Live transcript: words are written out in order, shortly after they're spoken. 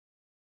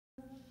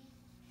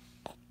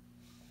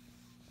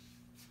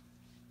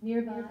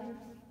Nearby,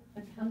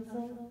 a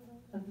council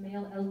of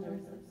male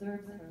elders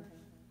observes her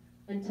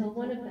until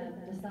one of them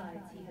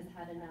decides he has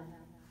had enough.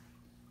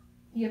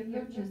 He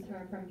approaches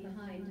her from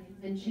behind,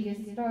 and she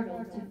is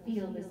startled to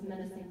feel this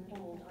menacing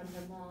hold on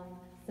her long,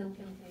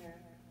 silken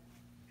hair.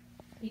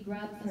 He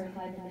grabs her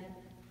by the neck,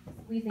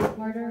 squeezing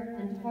harder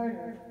and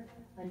harder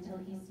until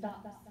he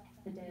stops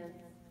the dance.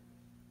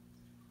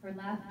 Her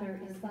laughter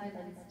is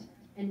silenced,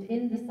 and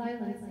in the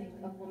silencing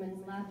of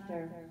woman's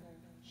laughter,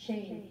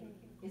 shame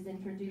is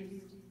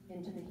introduced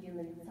into the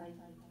human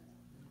psyche.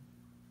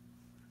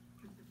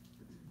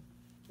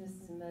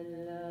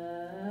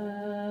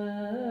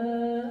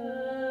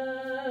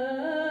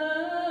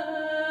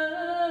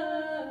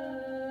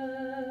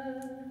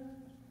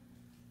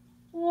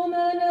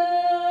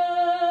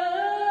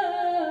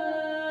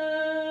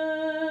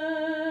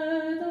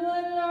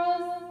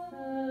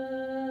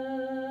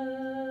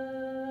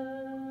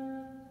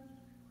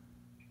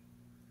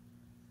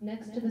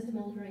 Next to the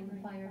smoldering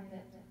fire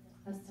pit,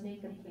 a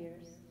snake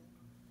appears.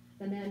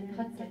 The man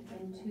cuts it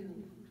in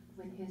two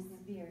with his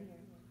spear.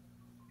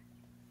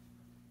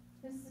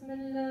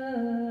 Bismillah,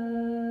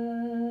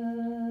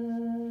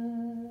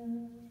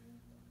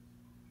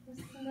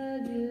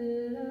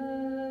 Bismillah.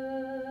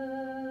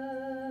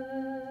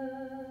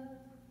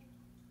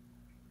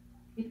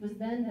 It was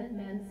then that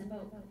man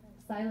spoke,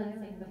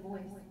 silencing the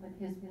voice with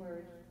his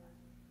word.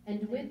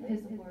 And with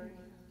his word,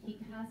 he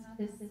cast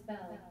this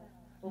spell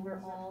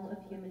over all of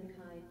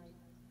humankind.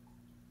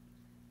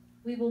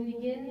 We will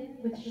begin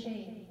with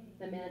shame,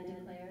 the man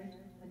declared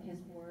with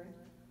his word.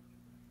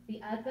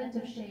 The advent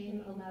of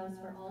shame allows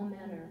for all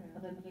manner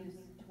of abuse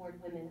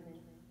toward women.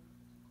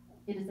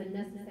 It is a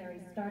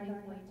necessary starting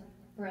point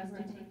for us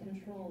to take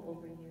control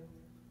over you.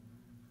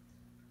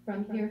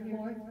 From here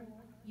forth,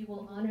 you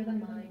will honor the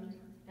mind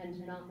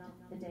and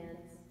not the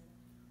dance.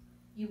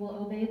 You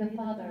will obey the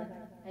father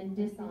and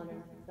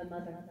dishonor the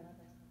mother.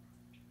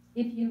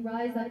 If you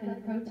rise up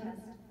in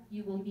protest,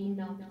 you will be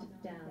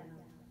knocked down.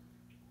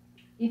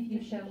 If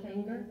you show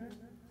anger,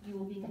 you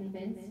will be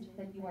convinced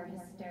that you are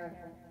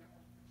hysterical.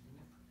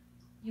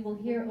 You will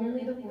hear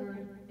only the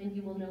word, and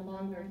you will no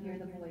longer hear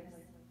the voice.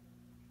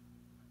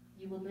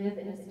 You will live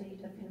in a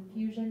state of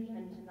confusion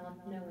and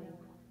not knowing.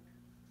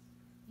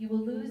 You will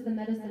lose the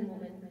medicine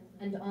woman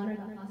and honor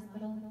the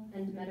hospital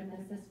and medical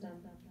system.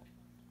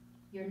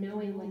 Your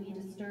knowing will be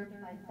disturbed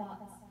by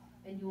thoughts,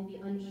 and you will be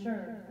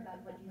unsure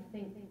about what you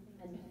think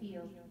and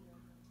feel.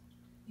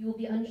 You will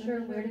be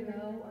unsure where to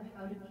go or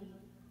how to be.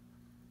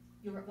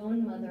 Your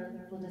own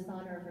mother will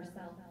dishonor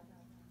herself.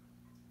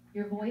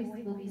 Your voice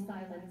will be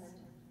silenced.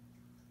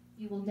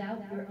 You will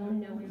doubt your own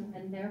knowing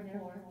and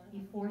therefore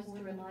be forced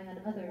to rely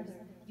on others.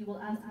 You will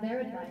ask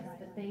their advice,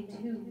 but they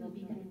too will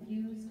be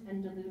confused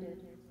and deluded,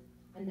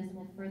 and this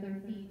will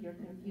further feed your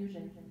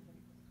confusion.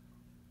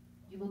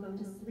 You will go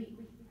to sleep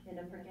in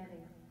a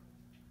forgetting.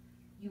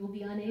 You will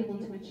be unable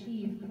to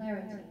achieve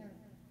clarity.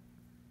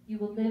 You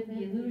will live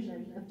the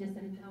illusion of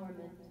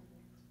disempowerment.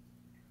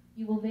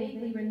 You will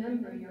vaguely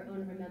remember your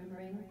own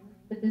remembering,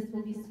 but this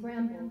will be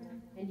scrambled,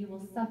 and you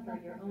will suffer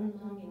your own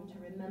longing to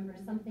remember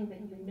something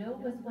that you know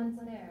was once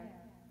there,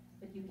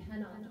 but you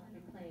cannot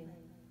reclaim.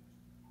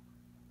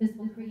 This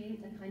will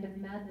create a kind of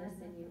madness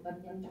in you of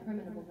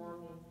interminable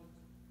longing.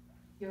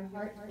 Your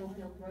heart will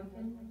feel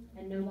broken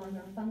and no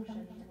longer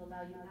function to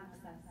allow you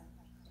access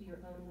to your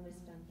own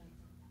wisdom.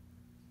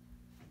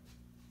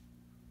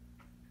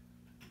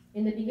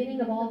 In the beginning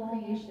of all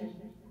creation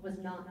was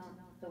not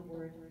the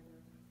Word.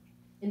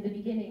 In the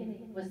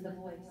beginning was the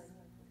voice,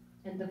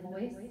 and the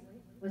voice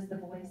was the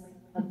voice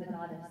of the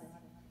goddess.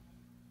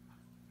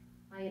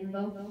 I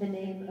invoke the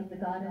name of the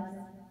goddess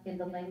in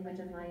the language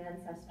of my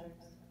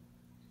ancestors.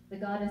 The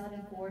goddess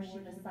before she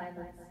was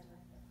silenced,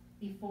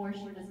 before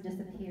she was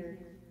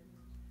disappeared.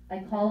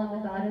 I call on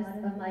the goddess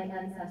of my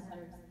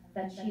ancestors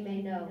that she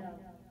may know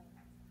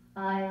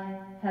I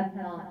have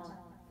not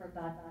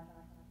forgotten.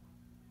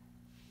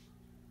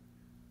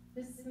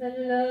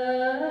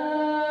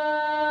 Bismillah.